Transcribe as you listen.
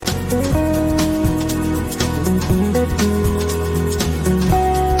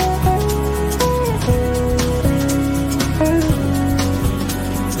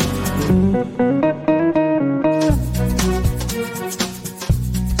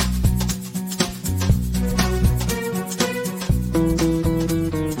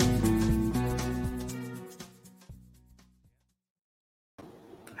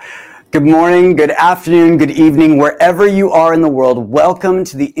Good morning, good afternoon, good evening, wherever you are in the world. Welcome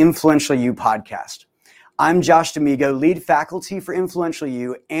to the Influential You podcast. I'm Josh D'Amigo, lead faculty for Influential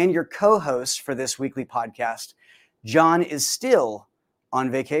You and your co-host for this weekly podcast. John is still on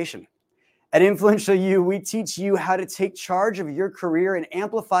vacation. At Influential You, we teach you how to take charge of your career and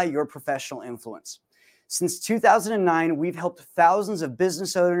amplify your professional influence. Since 2009, we've helped thousands of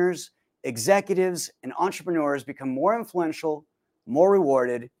business owners, executives, and entrepreneurs become more influential, more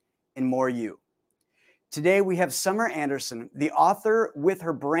rewarded, and more you. Today, we have Summer Anderson, the author with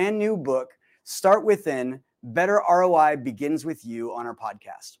her brand new book, Start Within, Better ROI Begins With You, on our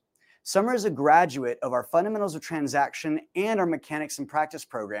podcast. Summer is a graduate of our Fundamentals of Transaction and our Mechanics in Practice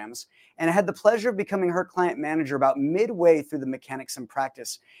programs, and I had the pleasure of becoming her client manager about midway through the Mechanics in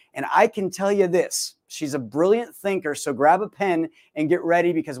Practice. And I can tell you this, she's a brilliant thinker, so grab a pen and get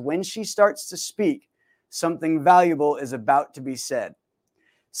ready, because when she starts to speak, something valuable is about to be said.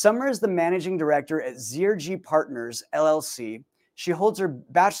 Summer is the managing director at ZRG Partners, LLC. She holds her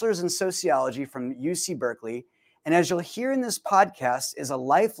bachelor's in sociology from UC Berkeley, and as you'll hear in this podcast, is a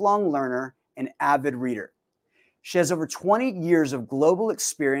lifelong learner and avid reader. She has over 20 years of global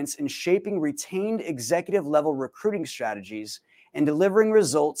experience in shaping retained executive level recruiting strategies and delivering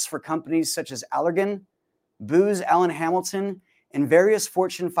results for companies such as Allergan, Booz Allen Hamilton, and various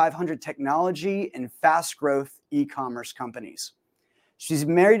Fortune 500 technology and fast growth e-commerce companies. She's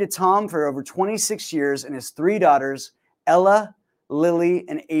married to Tom for over 26 years and has 3 daughters, Ella, Lily,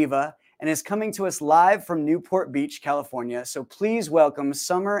 and Ava, and is coming to us live from Newport Beach, California. So please welcome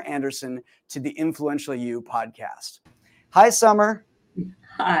Summer Anderson to the Influential You podcast. Hi, Summer.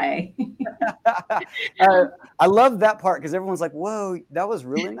 Hi. I love that part because everyone's like, whoa, that was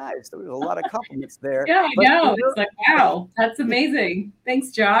really nice. There was a lot of compliments there. Yeah, I know. It's like, wow, that's amazing. Thanks,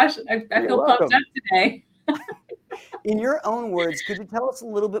 Josh. I feel pumped up today. In your own words, could you tell us a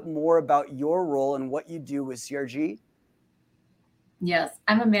little bit more about your role and what you do with ZRG? Yes,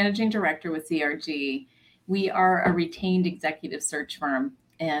 I'm a managing director with ZRG. We are a retained executive search firm,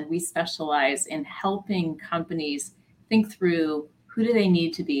 and we specialize in helping companies think through who do they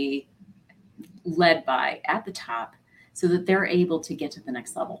need to be led by at the top so that they're able to get to the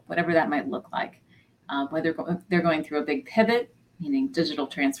next level, whatever that might look like. Whether they're going through a big pivot, meaning digital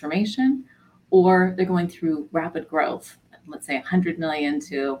transformation, or they're going through rapid growth, let's say 100 million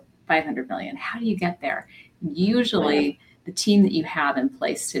to 500 million. How do you get there? Usually the team that you have in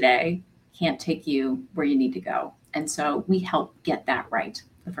place today can't take you where you need to go. And so we help get that right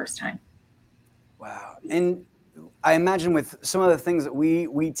the first time. Wow. And I imagine with some of the things that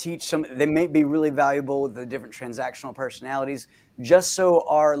we teach, they may be really valuable with the different transactional personalities. Just so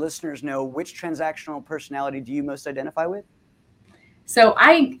our listeners know, which transactional personality do you most identify with? So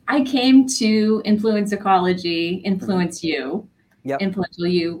I came to Influence Ecology, Influence You, Influential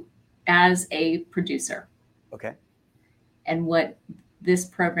You, as a producer. Okay. And what this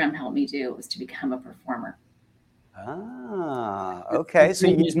program helped me do was to become a performer. Ah, okay. So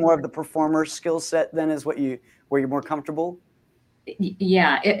you use more of the performer skill set then is where you're more comfortable?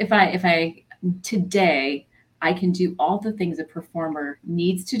 Yeah. If I today, I can do all the things a performer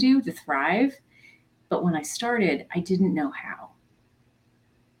needs to do to thrive. But when I started, I didn't know how.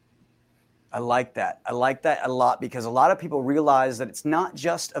 I like that. I like that a lot because a lot of people realize that it's not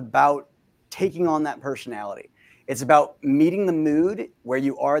just about taking on that personality. It's about meeting the mood where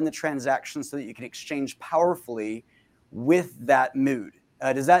you are in the transaction so that you can exchange powerfully with that mood.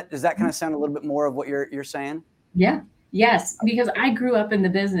 Does that kind of sound a little bit more of what you're saying? Yeah. Yes. Because I grew up in the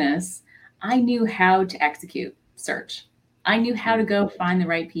business. I knew how to execute search. I knew how to go find the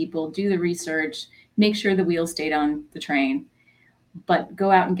right people, do the research, make sure the wheels stayed on the train. But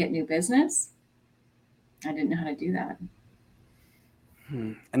go out and get new business, I didn't know how to do that.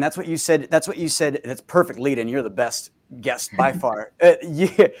 And that's what you said. That's perfect lead, and you're the best guest by far.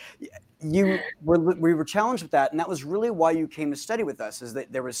 We were challenged with that, and that was really why you came to study with us. Is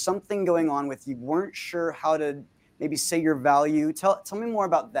that there was something going on with you weren't sure how to maybe say your value. Tell me more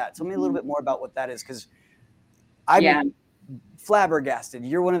about that. Tell me a little bit more about what that is, because I'm flabbergasted.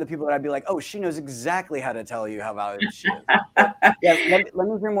 You're one of the people that I'd be like, oh, she knows exactly how to tell you how valuable she is. Let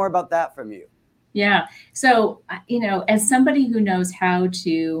me hear more about that from you. Yeah. So, as somebody who knows how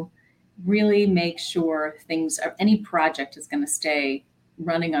to really make sure any project is going to stay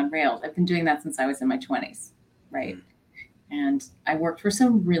running on rails, I've been doing that since I was in my 20s, right? And I worked for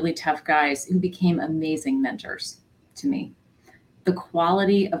some really tough guys who became amazing mentors to me. The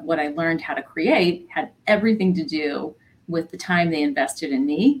quality of what I learned how to create had everything to do with the time they invested in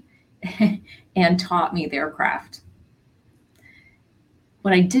me and taught me their craft.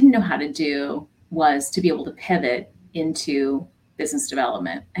 What I didn't know how to do was to be able to pivot into business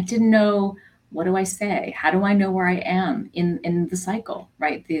development. I didn't know, what do I say? How do I know where I am in the cycle,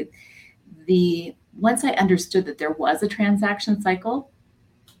 right? The once I understood that there was a transaction cycle,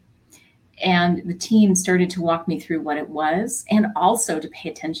 and the team started to walk me through what it was, and also to pay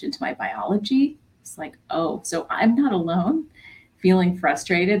attention to my biology. It's like, oh, so I'm not alone feeling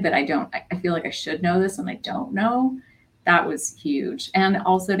frustrated that I feel like I should know this and I don't know. That was huge. And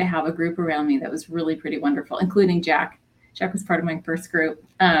also to have a group around me that was really pretty wonderful, including Jack. Jack was part of my first group.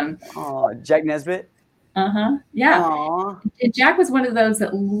 Oh, Jack Nesbitt. Yeah. Aww. And Jack was one of those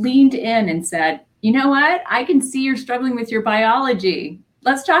that leaned in and said, you know what? I can see you're struggling with your biology.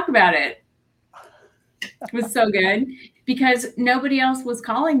 Let's talk about it. It was so good because nobody else was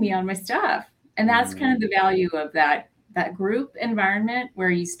calling me on my stuff. And that's kind of the value of that group environment,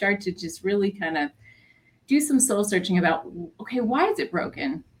 where you start to just really kind of do some soul searching about, okay, why is it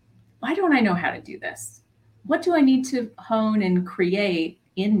broken? Why don't I know how to do this? What do I need to hone and create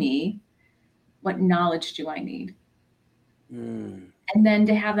in me? What knowledge do I need? And then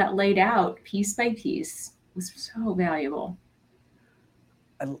to have that laid out piece by piece was so valuable.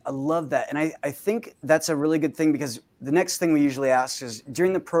 I love that. And I think that's a really good thing, because the next thing we usually ask is,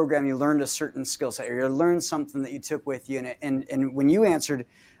 during the program, you learned a certain skill set, or you learned something that you took with you. And when you answered,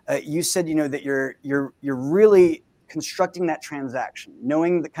 you said, that you're really constructing that transaction,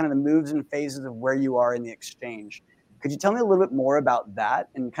 knowing the kind of the moves and phases of where you are in the exchange. Could you tell me a little bit more about that,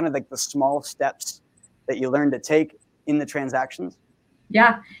 and kind of like the small steps that you learned to take in the transactions?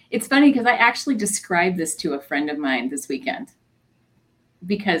 Yeah, it's funny because I actually described this to a friend of mine this weekend,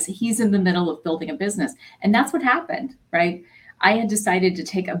 because he's in the middle of building a business. And that's what happened, right? I had decided to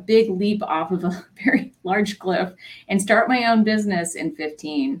take a big leap off of a very large cliff and start my own business in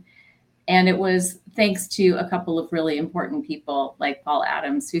 15. And it was thanks to a couple of really important people like Paul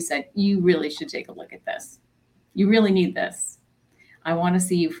Adams, who said, you really should take a look at this. You really need this. I want to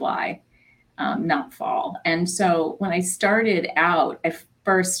see you fly, not fall. And so when I started out, I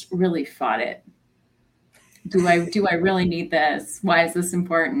first really fought it. Do I really need this? Why is this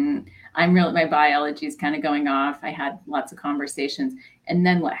important? My biology is kind of going off. I had lots of conversations. And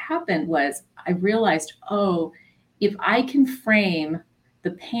then what happened was I realized, oh, if I can frame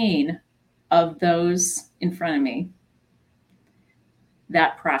the pain of those in front of me,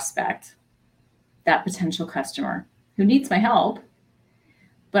 that prospect, that potential customer who needs my help,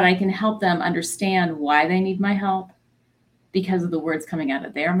 but I can help them understand why they need my help because of the words coming out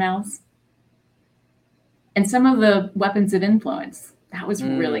of their mouths. And some of the weapons of influence, that was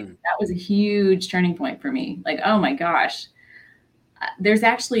a huge turning point for me. Like, oh my gosh, there's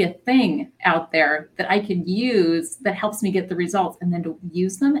actually a thing out there that I can use that helps me get the results, and then to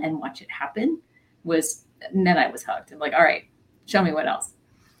use them and watch it happen and then I was hooked. I'm like, all right, show me what else.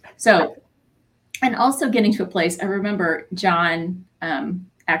 So, and also getting to a place, I remember John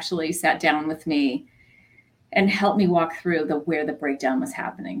actually sat down with me and helped me walk through where the breakdown was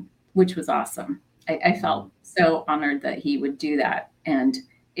happening, which was awesome. I felt so honored that he would do that. And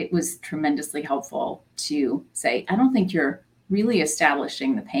it was tremendously helpful to say, I don't think you're really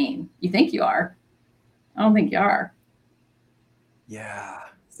establishing the pain. You think you are. I don't think you are. Yeah.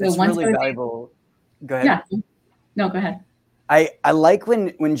 So that's really valuable. Go ahead. Yeah. No, go ahead. I like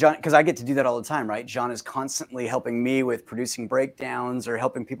when John, because I get to do that all the time, right? John is constantly helping me with producing breakdowns or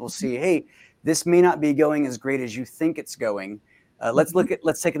helping people see, hey, this may not be going as great as you think it's going.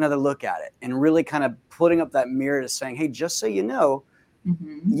 Let's take another look at it, and really kind of putting up that mirror to saying, hey, just so you know,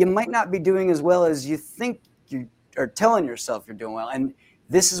 you might not be doing as well as you think you are telling yourself you're doing well. And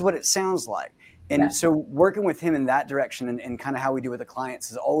this is what it sounds like. And so working with him in that direction and kind of how we do with the clients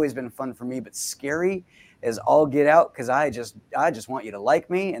has always been fun for me, but scary as all get out, because I just want you to like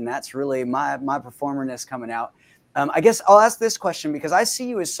me. And that's really my performerness coming out. I guess I'll ask this question, because I see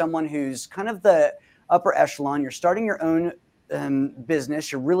you as someone who's kind of the upper echelon. You're starting your own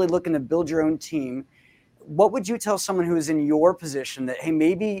business. You're really looking to build your own team. What would you tell someone who is in your position that, hey,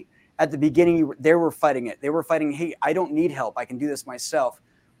 maybe at the beginning they were fighting it. They were fighting, hey, I don't need help. I can do this myself.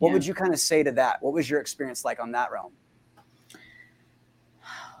 What would you kind of say to that? What was your experience like on that realm?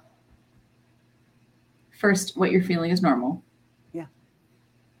 First, what you're feeling is normal. Yeah.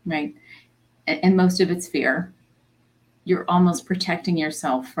 Right. And most of it's fear. You're almost protecting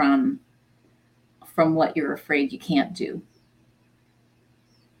yourself from what you're afraid you can't do.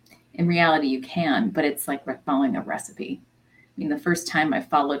 In reality, you can, but it's like following a recipe. I mean, the first time I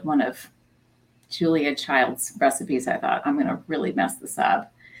followed one of Julia Child's recipes, I thought, I'm going to really mess this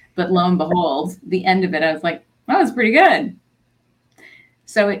up. But lo and behold, the end of it, I was like, oh, that's pretty good.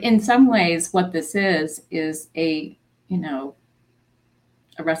 So in some ways, what this is a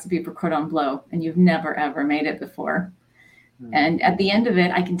recipe for cordon bleu, and you've never, ever made it before. And at the end of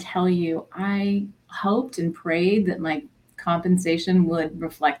it, I can tell you, I hoped and prayed that my compensation would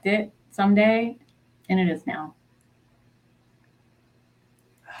reflect it someday, and it is now.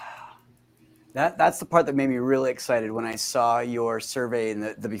 That's the part that made me really excited when I saw your survey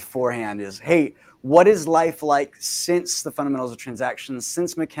and the beforehand is, hey, what is life like since the fundamentals of transactions,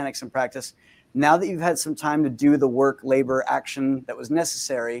 since mechanics in practice? Now that you've had some time to do the work, labor, action that was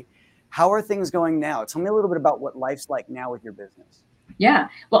necessary, how are things going now? Tell me a little bit about what life's like now with your business. Yeah.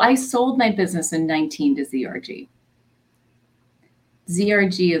 Well, I sold my business in 19 to ZRG.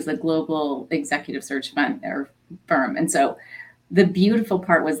 ZRG is a global executive search firm. And so the beautiful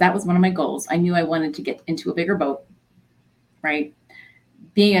part was that was one of my goals. I knew I wanted to get into a bigger boat, right?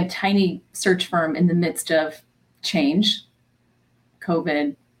 Being a tiny search firm in the midst of change,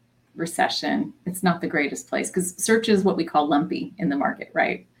 COVID, recession, it's not the greatest place because search is what we call lumpy in the market,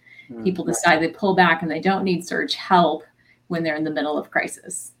 right? People decide they pull back and they don't need search help when they're in the middle of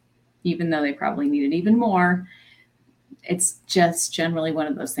crisis, even though they probably need it even more. It's just generally one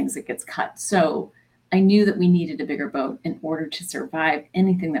of those things that gets cut. So I knew that we needed a bigger boat in order to survive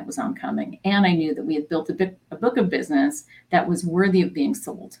anything that was oncoming. And I knew that we had built a book of business that was worthy of being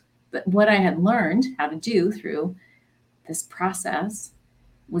sold. But what I had learned how to do through this process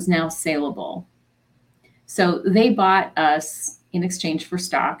was now saleable. So they bought us in exchange for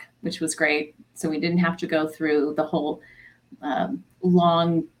stock, which was great. So we didn't have to go through the whole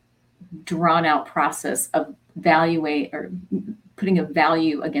long, drawn out process of evaluate or putting a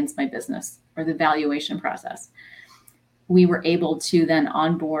value against my business or the valuation process. We were able to then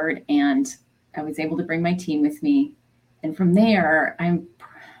onboard and I was able to bring my team with me. And from there,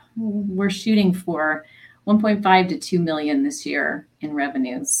 we're shooting for 1.5 to 2 million this year in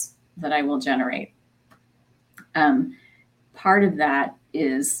revenues that I will generate. Part of that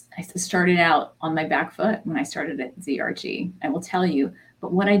is I started out on my back foot when I started at ZRG, I will tell you.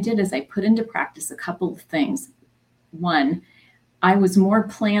 But what I did is I put into practice a couple of things. One, I was more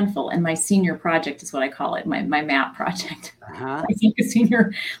planful, and my senior project is what I call it, my MAP project. I think a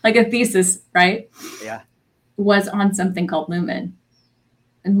senior, like a thesis, right? Yeah. Was on something called Lumen.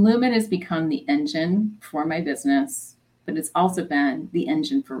 And Lumen has become the engine for my business, but it's also been the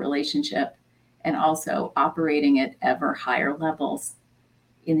engine for relationship and also operating at ever higher levels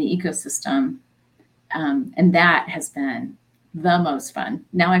in the ecosystem. And that has been the most fun.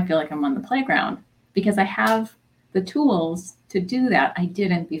 Now I feel like I'm on the playground because I have the tools to do that. I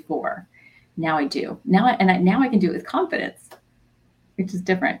didn't before. Now I do. Now I can do it with confidence, which is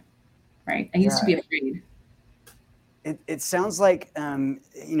different, right? I used to be afraid. It sounds like,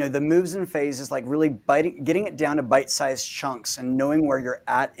 the moves and phases, like really getting it down to bite-sized chunks and knowing where you're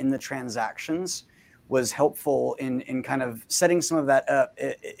at in the transactions was helpful in kind of setting some of that up,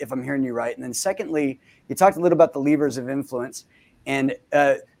 if I'm hearing you right. And then secondly, you talked a little about the levers of influence, and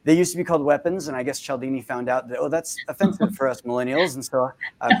they used to be called weapons. And I guess Cialdini found out that, that's offensive for us millennials. And so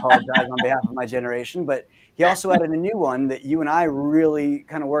I apologize on behalf of my generation. But he also added a new one that you and I really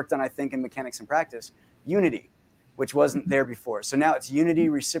kind of worked on, I think, in mechanics and practice, unity, which wasn't there before. So now it's unity,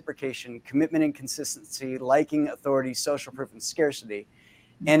 reciprocation, commitment and consistency, liking, authority, social proof, and scarcity.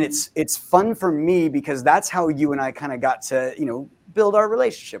 And it's fun for me because that's how you and I kind of got to, build our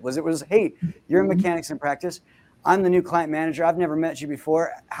relationship. It was, hey, you're in mechanics and practice. I'm the new client manager. I've never met you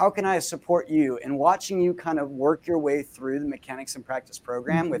before. How can I support you? And watching you kind of work your way through the mechanics and practice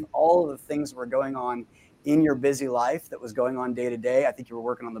program with all of the things that were going on in your busy life that was going on day to day. I think you were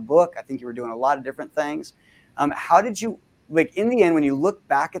working on the book. I think you were doing a lot of different things. How did you, in the end, when you look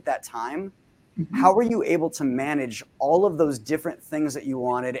back at that time, how were you able to manage all of those different things that you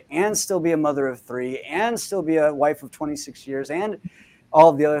wanted and still be a mother of 3 and still be a wife of 26 years and all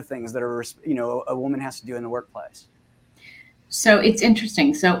of the other things that are, a woman has to do in the workplace? So it's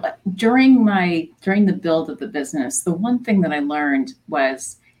interesting. So during the build of the business, the one thing that I learned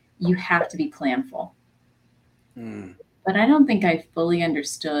was you have to be planful. But I don't think I fully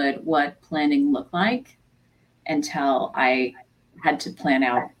understood what planning looked like until I had to plan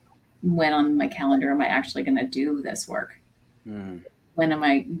out, when on my calendar am I actually going to do this work? When am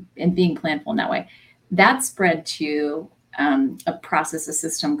I, and being planful in that way. That spread to a process, a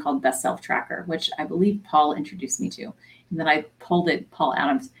system called Best Self Tracker, which I believe Paul introduced me to. And then I pulled it, Paul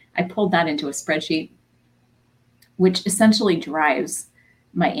Adams, I pulled that into a spreadsheet, which essentially drives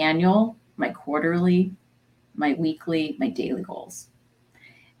my annual, my quarterly, my weekly, my daily goals.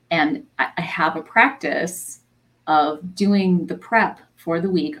 And I have a practice of doing the prep for the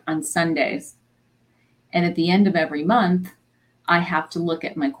week on Sundays. And at the end of every month, I have to look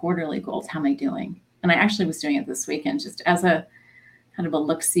at my quarterly goals. How am I doing? And I actually was doing it this weekend just as a kind of a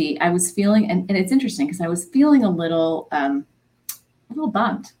look-see. I was feeling, and it's interesting because I was feeling a little little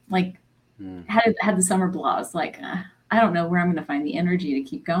bummed, like had the summer blahs, like, I don't know where I'm going to find the energy to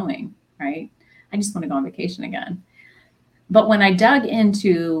keep going. Right. I just want to go on vacation again. But when I dug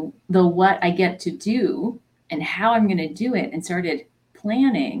into the what I get to do and how I'm going to do it and started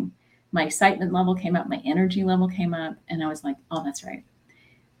planning, my excitement level came up, my energy level came up, and I was like, oh, that's right.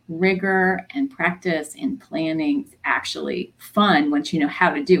 Rigor and practice and planning is actually fun once you know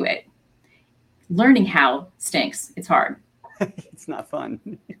how to do it. Learning how stinks. It's hard. It's not fun.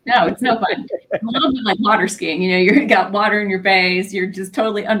 No, it's no fun. It's a little bit like water skiing. You know, you've got water in your face, you're just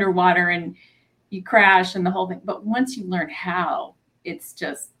totally underwater and you crash and the whole thing. But once you learn how, it's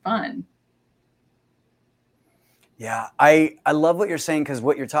just fun. Yeah, I love what you're saying, because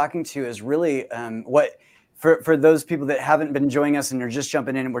what you're talking to is really what, for those people that haven't been joining us and are just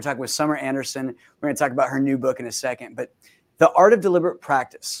jumping in, and we're talking with Summer Anderson. We're going to talk about her new book in a second, but the art of deliberate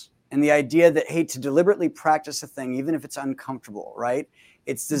practice and the idea that, hey, to deliberately practice a thing, even if it's uncomfortable, right?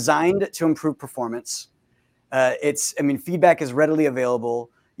 It's designed to improve performance. Feedback is readily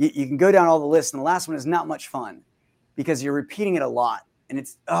available. You can go down all the lists, and the last one is not much fun because you're repeating it a lot. And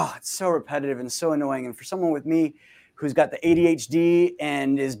it's so repetitive and so annoying. And for someone with me who's got the ADHD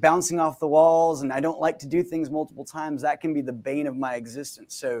and is bouncing off the walls, and I don't like to do things multiple times, that can be the bane of my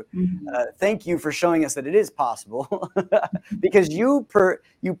existence. So thank you for showing us that it is possible because you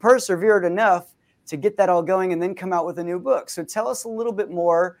persevered enough to get that all going and then come out with a new book. So tell us a little bit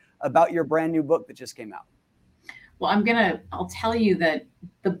more about your brand new book that just came out. Well, I'll tell you that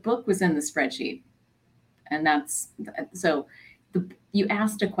the book was in the spreadsheet. And you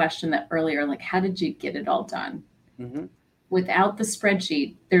asked a question that earlier, like, how did you get it all done? Mm-hmm. Without the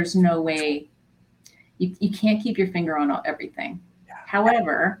spreadsheet, there's no way, you can't keep your finger on everything. Yeah.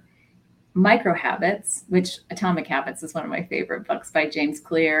 However, Micro Habits, which Atomic Habits is one of my favorite books by James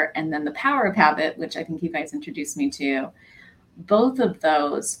Clear, and then The Power of Habit, which I think you guys introduced me to, both of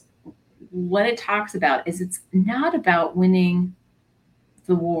those, what it talks about is it's not about winning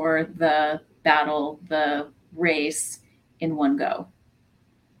the war, the battle, the race in one go.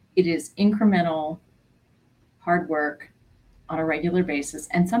 It is incremental hard work on a regular basis.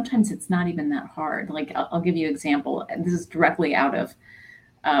 And sometimes it's not even that hard. Like I'll give you an example. And this is directly out of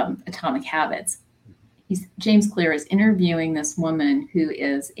Atomic Habits. James Clear is interviewing this woman who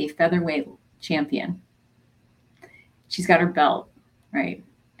is a featherweight champion. She's got her belt, right?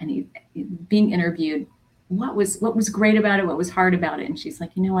 And he's being interviewed. What was great about it? What was hard about it? And she's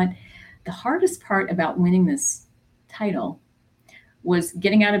like, you know what? The hardest part about winning this title was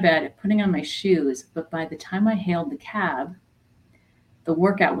getting out of bed, putting on my shoes. But by the time I hailed the cab, the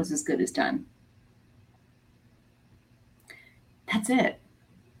workout was as good as done. That's it.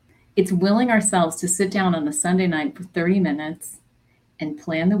 It's willing ourselves to sit down on a Sunday night for 30 minutes and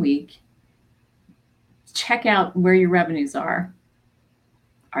plan the week. Check out where your revenues are.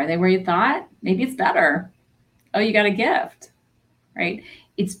 Are they where you thought? Maybe it's better. Oh, you got a gift, right?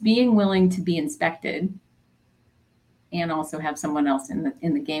 It's being willing to be inspected and also have someone else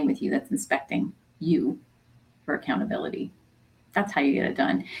in the game with you that's inspecting you for accountability. That's how you get it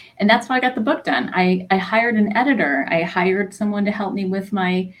done. And that's how I got the book done. I hired an editor. I hired someone to help me with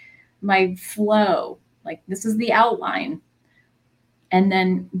my flow. Like, this is the outline. And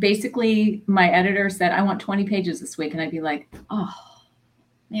then basically my editor said, I want 20 pages this week. And I'd be like, oh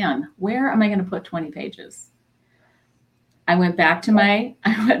man, where am I going to put 20 pages? I went back to my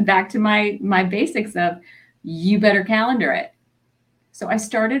basics of, you better calendar it. So I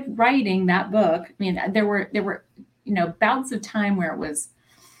started writing that book. I mean, there were, bouts of time where it was,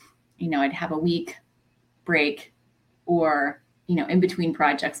 I'd have a week break or, in between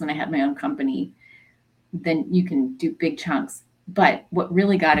projects when I had my own company, then you can do big chunks. But what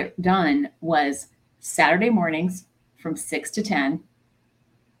really got it done was Saturday mornings from 6 to 10.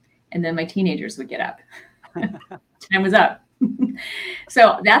 And then my teenagers would get up. Time was up.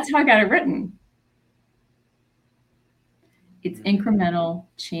 So that's how I got it written. It's incremental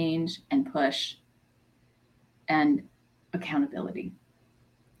change and push and accountability.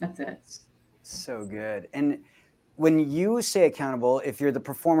 That's it. So good. And when you say accountable, if you're the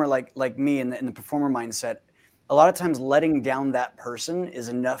performer like me in the performer mindset, a lot of times letting down that person is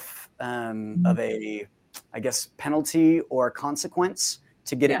enough of a, I guess, penalty or consequence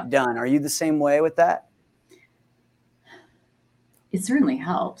to get it done. Are you the same way with that? It certainly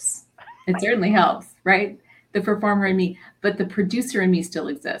helps. Right? The performer in me, but the producer in me still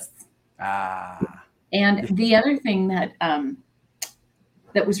exists. And the other thing that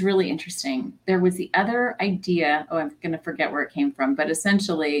that was really interesting, there was the other idea, I'm going to forget where it came from, but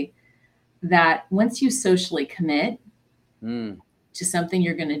essentially that once you socially commit to something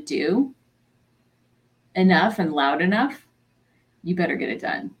you're going to do enough and loud enough, you better get it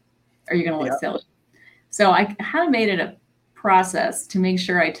done or you're going to look Yeah. silly. So I kind of made it a process to make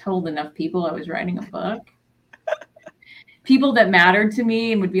sure I told enough people I was writing a book. People that mattered to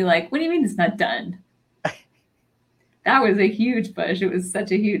me and would be like, what do you mean it's not done? That was a huge push. It was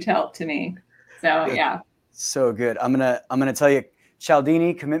such a huge help to me. So yeah. So good. I'm gonna tell you,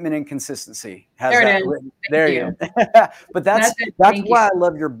 Cialdini, commitment and consistency. Has There that it is. written. Thank There you. you go. But that's Thank why you. I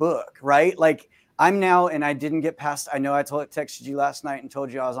love your book, right? Like I'm now, and I didn't get past. I know I texted you last night and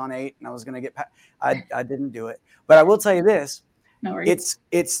told you I was on 8, and I was gonna get past. I didn't do it, but I will tell you this. No worries.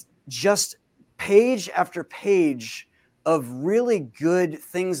 It's just page after page of really good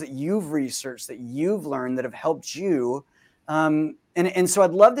things that you've researched, that you've learned, that have helped you. And so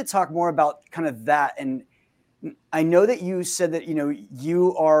I'd love to talk more about kind of that. And I know that you said that,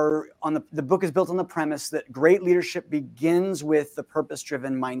 you are on the book is built on the premise that great leadership begins with the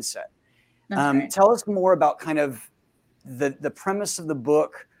purpose-driven mindset. That's right. Tell us more about kind of the premise of the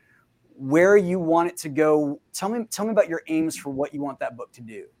book, where you want it to go. Tell me about your aims for what you want that book to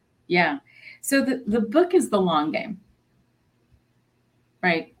do. Yeah. So the book is the long game,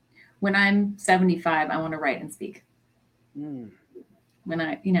 right? When I'm 75, I want to write and speak. When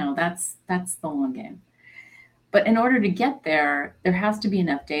that's the long game. But in order to get there, there has to be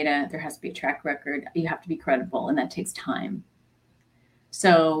enough data. There has to be a track record. You have to be credible, and that takes time.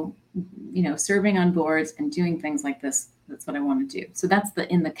 So, serving on boards and doing things like this, that's what I want to do. So that's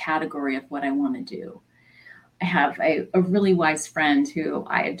in the category of what I want to do. I have a really wise friend who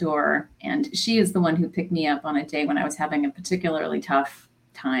I adore, and she is the one who picked me up on a day when I was having a particularly tough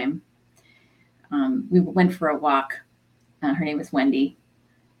time. We went for a walk. Her name is Wendy.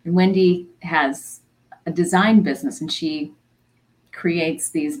 And Wendy has a design business, and she creates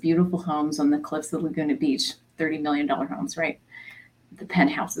these beautiful homes on the cliffs of Laguna Beach, $30 million homes, right? The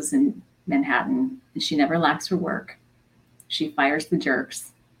penthouses in Manhattan. And she never lacks for work. She fires the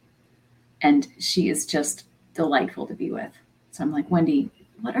jerks. And she is just delightful to be with. So I'm like, Wendy,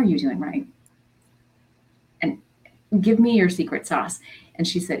 what are you doing right? And give me your secret sauce. And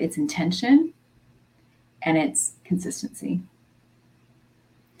she said, it's intention and it's consistency.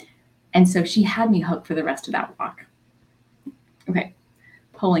 And so she had me hooked for the rest of that walk. Okay.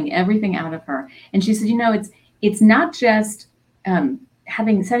 Pulling everything out of her. And she said, it's not just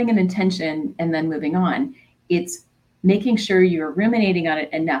setting an intention and then moving on. It's making sure you're ruminating on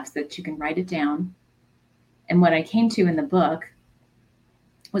it enough so that you can write it down. And what I came to in the book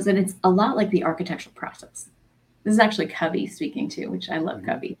was that it's a lot like the architectural process. This is actually Covey speaking too, which I love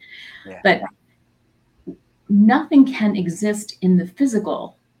Covey. Yeah. But nothing can exist in the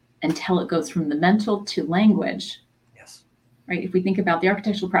physical until it goes from the mental to language. Yes. Right? If we think about the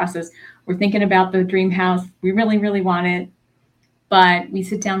architectural process, we're thinking about the dream house. We really, really want it. But we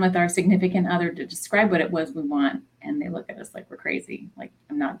sit down with our significant other to describe what it was we want. And they look at us like we're crazy. Like,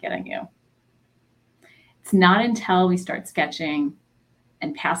 I'm not getting you. It's not until we start sketching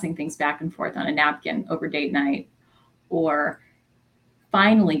and passing things back and forth on a napkin over date night, or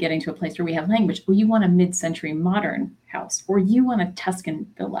finally getting to a place where we have language. Well, you want a mid-century modern house, or you want a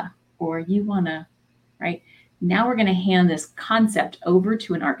Tuscan villa, or you want to, right? Now we're going to hand this concept over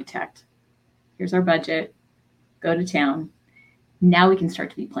to an architect. Here's our budget. Go to town. Now we can start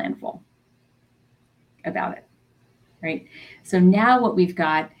to be planful about it, right? So now what we've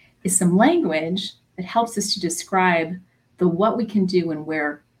got is some language that helps us to describe what we can do and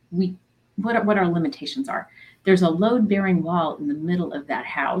what our limitations are. There's a load-bearing wall in the middle of that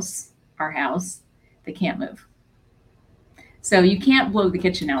house, our house, that can't move. So you can't blow the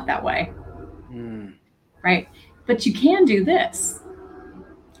kitchen out that way, right? But you can do this.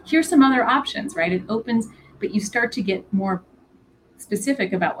 Here's some other options, right? It opens, but you start to get more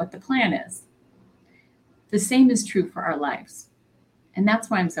specific about what the plan is. The same is true for our lives. And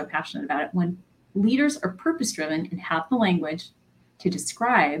that's why I'm so passionate about it. When leaders are purpose-driven and have the language to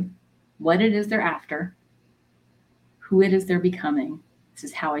describe what it is they're after, who it is they're becoming, this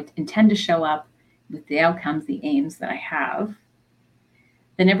is how I intend to show up with the outcomes, the aims that I have,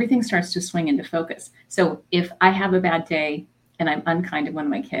 then everything starts to swing into focus. So if I have a bad day and I'm unkind to one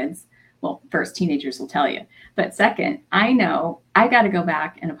of my kids, well, first, teenagers will tell you. But second, I know I got to go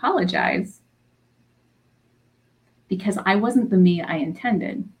back and apologize because I wasn't the me I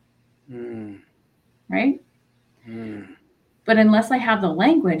intended. Right? But unless I have the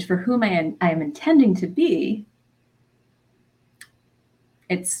language for whom I am intending to be,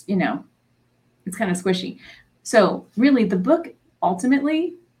 it's kind of squishy. So really the book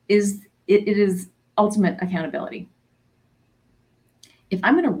ultimately is ultimate accountability. If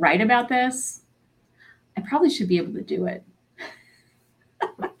I'm going to write about this, I probably should be able to do it.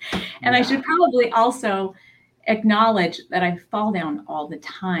 And I should probably also acknowledge that I fall down all the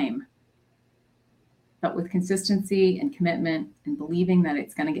time. But with consistency and commitment and believing that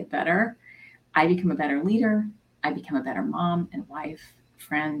it's going to get better, I become a better leader. I become a better mom and wife,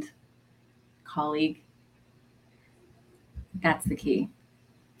 friend, colleague. That's the key.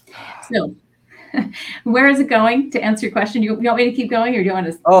 So where is it going, to answer your question? You want me to keep going, or do you want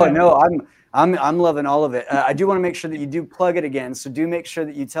to? Oh, no, I'm loving all of it. I do want to make sure that you do plug it again. So do make sure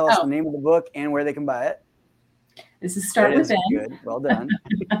that you tell us the name of the book and where they can buy it. This is Start Within. Good. Well done.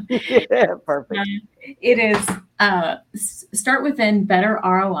 Yeah, perfect. It is Start Within, Better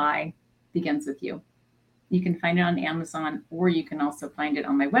ROI Begins With You. You can find it on Amazon, or you can also find it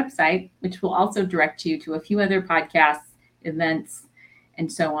on my website, which will also direct you to a few other podcasts, events,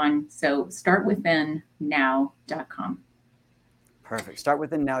 and so on. So startwithinnow.com. Perfect.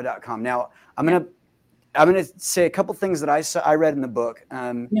 Startwithinnow.com. Now, I'm gonna say a couple things that I read in the book.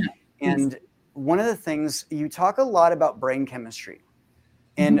 And one of the things, you talk a lot about brain chemistry.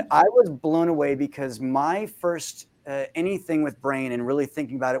 And I was blown away because my first anything with brain and really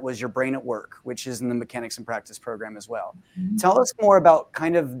thinking about it was Your Brain at Work, which is in the Mechanics in Practice program as well. Tell us more about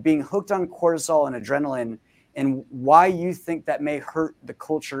kind of being hooked on cortisol and adrenaline and why you think that may hurt the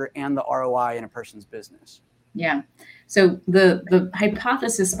culture and the ROI in a person's business. Yeah. So the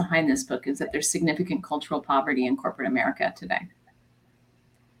hypothesis behind this book is that there's significant cultural poverty in corporate America today.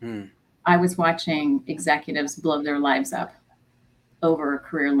 I was watching executives blow their lives up over a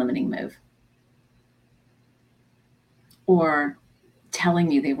career limiting move, or telling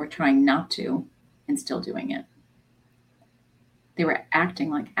me they were trying not to and still doing it. They were acting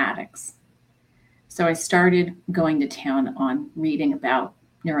like addicts. So I started going to town on reading about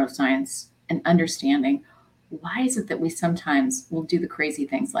neuroscience and understanding, why is it that we sometimes will do the crazy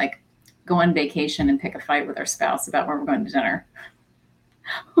things like go on vacation and pick a fight with our spouse about where we're going to dinner,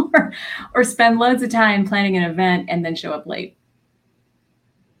 or spend loads of time planning an event and then show up late?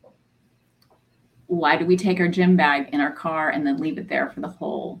 Why do we take our gym bag in our car and then leave it there for the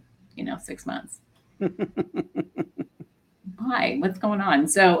whole, 6 months? Why? What's going on?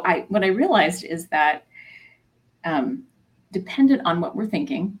 So what I realized is that dependent on what we're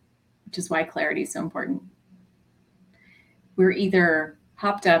thinking, which is why clarity is so important, we're either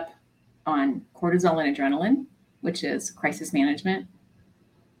hopped up on cortisol and adrenaline, which is crisis management.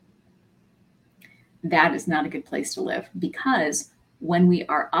 That is not a good place to live, because when we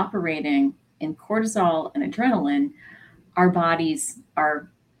are operating in cortisol and adrenaline, our bodies are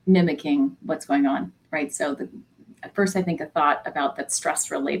mimicking what's going on, right? So at first I think a thought about that's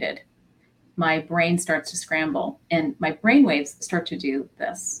stress related. My brain starts to scramble and my brain waves start to do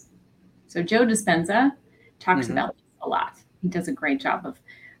this. So Joe Dispenza talks about this a lot. He does a great job of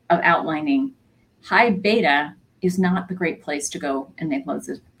outlining high beta is not the great place to go and make loads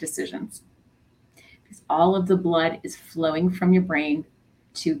of decisions, because all of the blood is flowing from your brain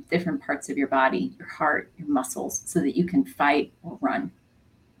to different parts of your body, your heart, your muscles, so that you can fight or run.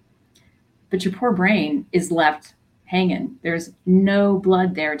 But your poor brain is left hanging. There's no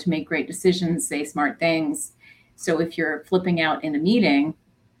blood there to make great decisions, say smart things. So if you're flipping out in a meeting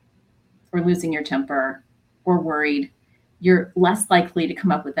or losing your temper or worried, you're less likely to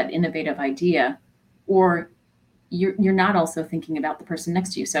come up with that innovative idea, or you're not also thinking about the person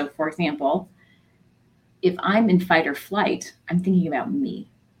next to you. So for example, if I'm in fight or flight, I'm thinking about me.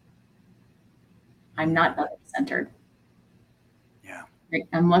 I'm not other-centered. Yeah.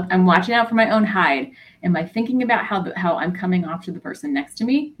 I'm watching out for my own hide. Am I thinking about how I'm coming off to the person next to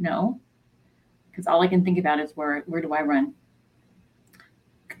me? No, because all I can think about is where do I run?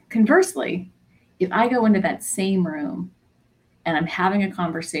 Conversely, if I go into that same room and I'm having a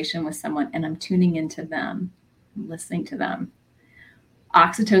conversation with someone and I'm tuning into them, I'm listening to them,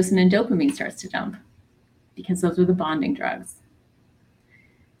 oxytocin and dopamine starts to dump, because those are the bonding drugs.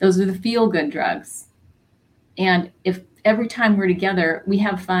 Those are the feel-good drugs. And if every time we're together, we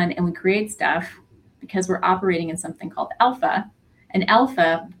have fun and we create stuff because we're operating in something called alpha, and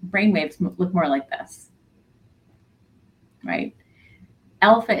alpha brainwaves look more like this, right?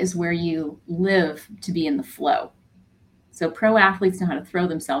 Alpha is where you live to be in the flow. So pro athletes know how to throw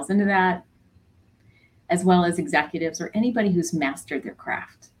themselves into that, as well as executives or anybody who's mastered their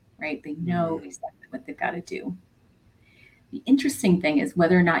craft, right? They know exactly what they've got to do. The interesting thing is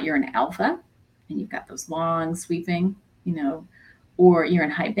whether or not you're an alpha and you've got those long sweeping, or you're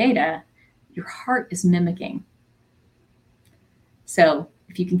in high beta, your heart is mimicking. So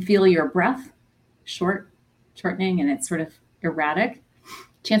if you can feel your breath shortening and it's sort of erratic,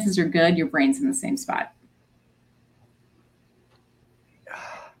 chances are good your brain's in the same spot.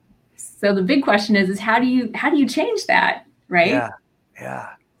 So the big question is how do you change that, right? Yeah.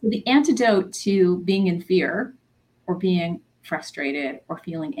 So the antidote to being in fear or being frustrated or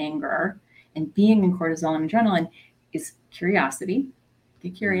feeling anger and being in cortisol and adrenaline is curiosity.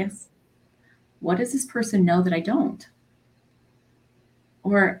 Get curious. What does this person know that I don't?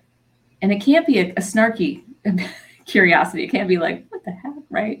 And it can't be a snarky curiosity. It can't be like, what the heck,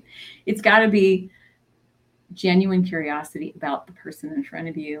 right? It's got to be genuine curiosity about the person in front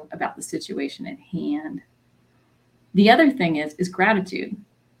of you, about the situation at hand. The other thing is gratitude.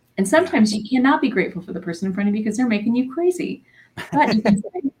 And sometimes you cannot be grateful for the person in front of you because they're making you crazy. But you can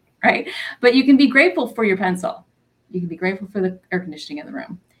say, right? But you can be grateful for your pencil. You can be grateful for the air conditioning in the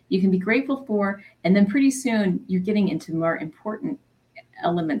room. You can be grateful for, and then pretty soon you're getting into more important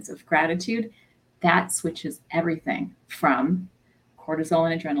elements of gratitude. That switches everything from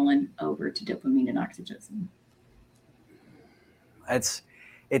cortisol and adrenaline over to dopamine and oxytocin.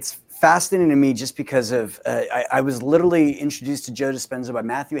 It's fascinating to me just because of I was literally introduced to Joe Dispenza by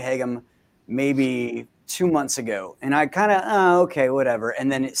Matthew Hagem maybe 2 months ago, and I kind of okay, whatever. And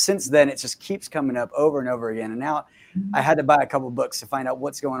then since then it just keeps coming up over and over again. And now I had to buy a couple books to find out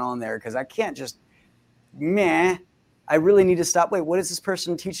what's going on there, because I can't just I really need to stop. Wait, what is this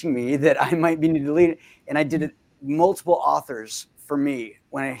person teaching me that I might be need to delete? And I did it multiple authors for me.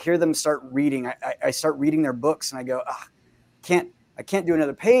 When I hear them start reading, I start reading their books and I go, I can't do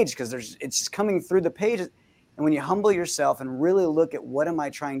another page because it's just coming through the pages. And when you humble yourself and really look at what am I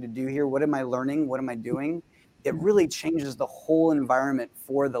trying to do here? What am I learning? What am I doing? It really changes the whole environment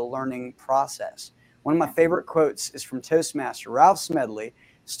for the learning process. One of my favorite quotes is from Toastmaster. Ralph Smedley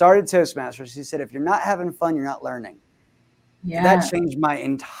started Toastmasters. He said, if you're not having fun, you're not learning. Yeah. That changed my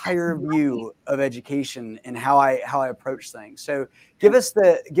entire view of education and how I approach things. So give us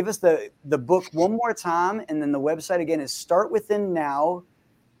the book one more time, and then the website again is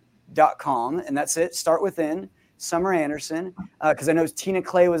startwithinnow.com, and that's it. Start Within. Summer Anderson, because I know Tina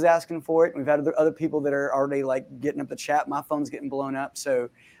Clay was asking for it. We've had other people that are already like getting up the chat. My phone's getting blown up.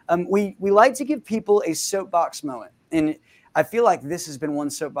 So we like to give people a soapbox moment, and I feel like this has been one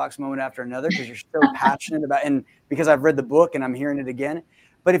soapbox moment after another because you're so passionate about, and because I've read the book and I'm hearing it again.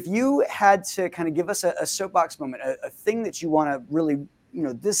 But if you had to kind of give us a soapbox moment, a thing that you want to really,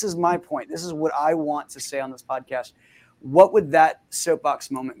 this is my point, this is what I want to say on this podcast, what would that soapbox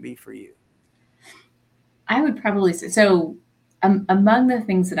moment be for you? I would probably say, so among the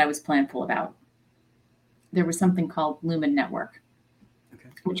things that I was planful about, there was something called Lumen Network,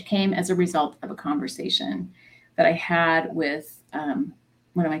 which came as a result of a conversation that I had with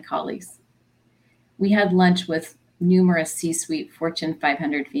one of my colleagues. We had lunch with numerous C-suite Fortune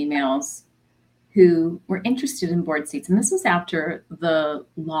 500 females who were interested in board seats. And this was after the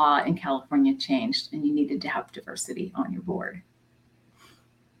law in California changed and you needed to have diversity on your board.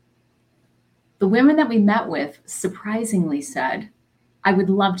 The women that we met with surprisingly said, I would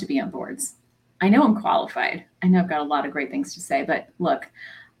love to be on boards. I know I'm qualified. I know I've got a lot of great things to say, but look,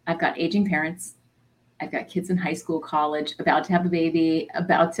 I've got aging parents. I've got kids in high school, college, about to have a baby,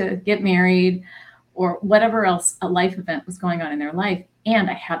 about to get married, or whatever else a life event was going on in their life. And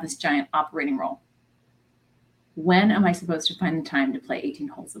I have this giant operating role. When am I supposed to find the time to play 18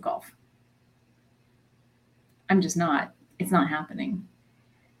 holes of golf? I'm just not. It's not happening.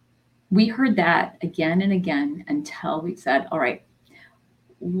 We heard that again and again until we said, all right,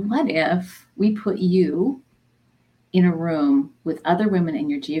 what if we put you in a room with other women in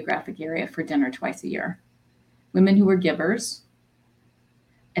your geographic area for dinner twice a year? Women who are givers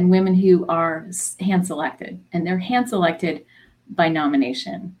and women who are hand selected, and they're hand selected by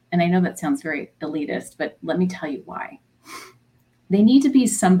nomination. And I know that sounds very elitist, but let me tell you why. They need to be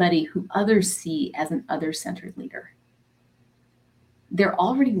somebody who others see as an other-centered leader. They're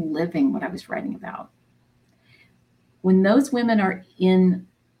already living what I was writing about. When those women are in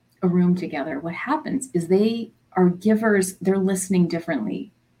a room together, what happens is they are givers, they're listening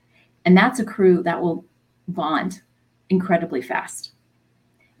differently. And that's a crew that will bond incredibly fast.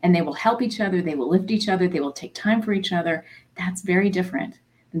 And they will help each other, they will lift each other, they will take time for each other. That's very different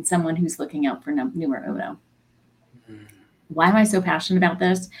than someone who's looking out for numero uno. Mm-hmm. Why am I so passionate about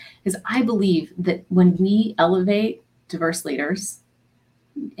this? Is I believe that when we elevate diverse leaders,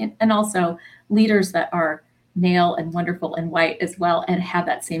 and also leaders that are male and wonderful and white as well, and have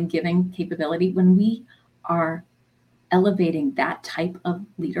that same giving capability, when we are elevating that type of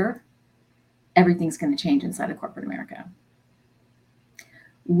leader, everything's going to change inside of corporate America.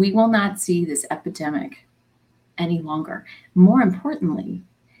 We will not see this epidemic any longer. More importantly,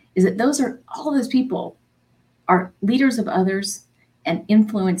 is that all those people are leaders of others and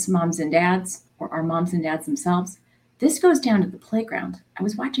influence moms and dads, or our moms and dads themselves. This goes down to the playground. I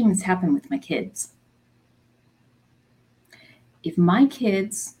was watching this happen with my kids. if my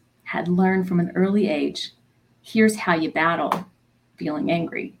kids had learned from an early age, here's how you battle feeling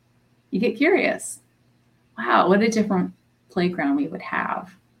angry, you get curious. Wow, what a different playground we would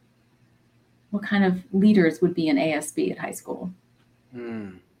have. What kind of leaders would be in ASB at high school?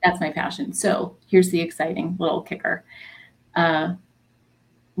 That's my passion. So here's the exciting little kicker.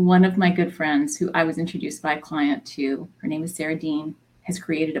 One of my good friends who I was introduced by a client to, her name is Sarah Dean, has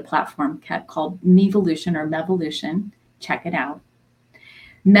created a platform called Mevolution or Mevolution. Check it out.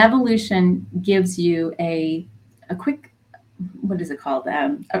 Mevolution gives you a quick, what is it called?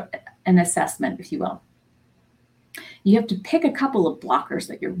 An assessment, if you will. You have to pick a couple of blockers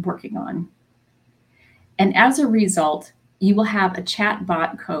that you're working on. And as a result, you will have a chat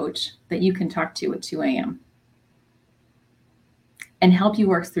bot coach that you can talk to at 2 a.m. and help you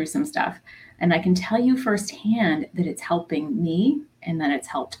work through some stuff. And I can tell you firsthand that it's helping me and that it's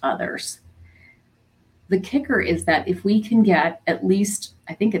helped others. The kicker is that if we can get at least,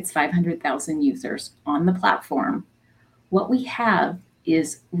 I think it's 500,000 users on the platform, what we have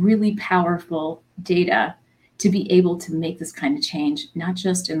is really powerful data to be able to make this kind of change, not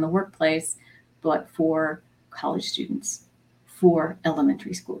just in the workplace, but for college students, for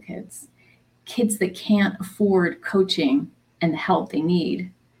elementary school kids that can't afford coaching and the help they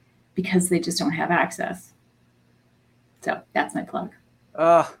need because they just don't have access. So that's my plug.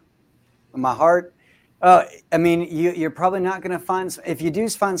 My heart. I mean, you're probably not going to find, if you do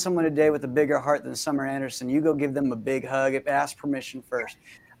find someone today with a bigger heart than Summer Anderson, you go give them a big hug. Ask permission first.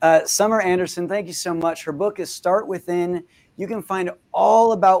 Summer Anderson, thank you so much. Her book is Start Within. You can find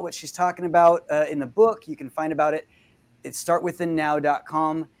all about what she's talking about in the book. You can find about it. It's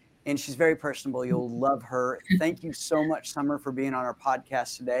startwithinnow.com. And she's very personable. You'll love her. Thank you so much, Summer, for being on our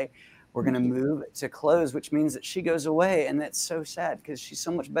podcast today. We're going to move to close, which means that she goes away. And that's so sad because she's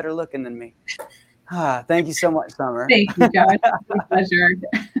so much better looking than me. Thank you so much, Summer. Thank you, Josh. It's a pleasure.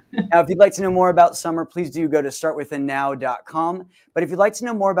 Now, if you'd like to know more about Summer, please do go to startwithinnow.com. But if you'd like to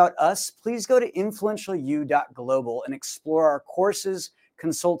know more about us, please go to influentialyou.global and explore our courses,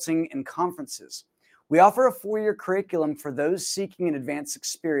 consulting, and conferences. We offer a 4-year curriculum for those seeking an advanced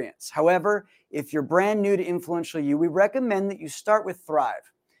experience. However, if you're brand new to Influential You, we recommend that you start with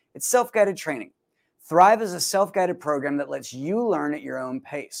Thrive. It's self-guided training. Thrive is a self-guided program that lets you learn at your own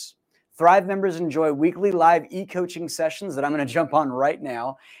pace. Thrive members enjoy weekly live e-coaching sessions that I'm going to jump on right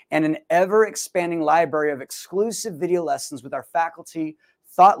now, and an ever-expanding library of exclusive video lessons with our faculty,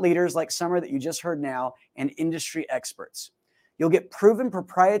 thought leaders like Summer that you just heard now, and industry experts. You'll get proven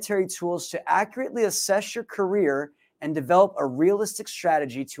proprietary tools to accurately assess your career and develop a realistic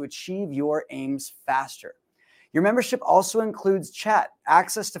strategy to achieve your aims faster. Your membership also includes chat,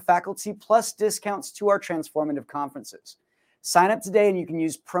 access to faculty, plus discounts to our transformative conferences. Sign up today and you can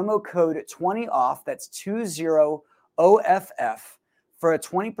use promo code 20OFF, that's 20OFF, for a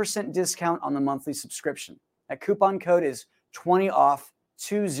 20% discount on the monthly subscription. That coupon code is 20OFF,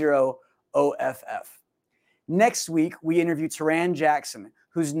 20OFF. Next week, we interview Taran Jackson,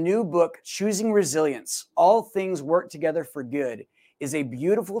 whose new book, Choosing Resilience, All Things Work Together for Good, is a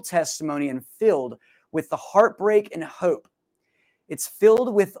beautiful testimony and filled with the heartbreak and hope. It's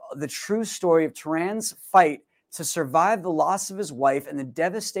filled with the true story of Taran's fight to survive the loss of his wife and the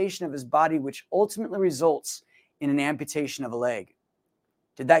devastation of his body, which ultimately results in an amputation of a leg.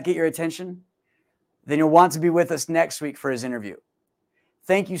 Did that get your attention? Then you'll want to be with us next week for his interview.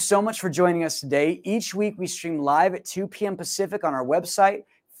 Thank you so much for joining us today. Each week we stream live at 2 p.m. Pacific on our website,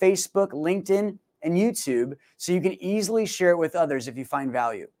 Facebook, LinkedIn, and YouTube, so you can easily share it with others if you find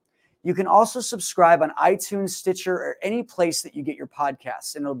value. You can also subscribe on iTunes, Stitcher, or any place that you get your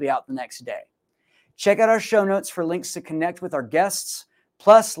podcasts, and it'll be out the next day. Check out our show notes for links to connect with our guests,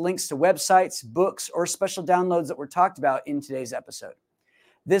 plus links to websites, books, or special downloads that were talked about in today's episode.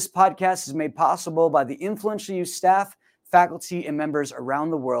 This podcast is made possible by the Influential You staff, faculty, and members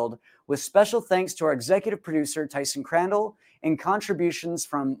around the world, with special thanks to our executive producer, Tyson Crandall, and contributions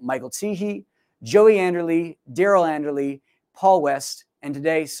from Michael Teehee, Joey Anderley, Daryl Anderley, Paul West, and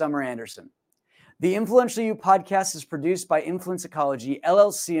today, Summer Anderson. The Influential You podcast is produced by Influence Ecology,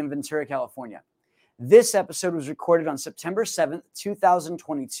 LLC in Ventura, California. This episode was recorded on September 7th,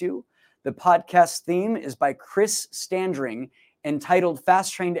 2022. The podcast theme is by Chris Standring, entitled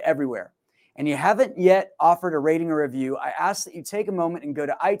Fast Train to Everywhere. And you haven't yet offered a rating or review, I ask that you take a moment and go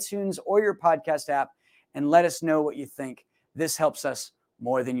to iTunes or your podcast app and let us know what you think. This helps us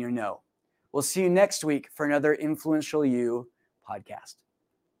more than you know. We'll see you next week for another Influential You podcast.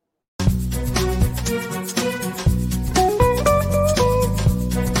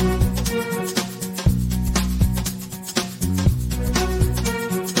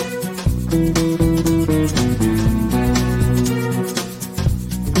 Thank you.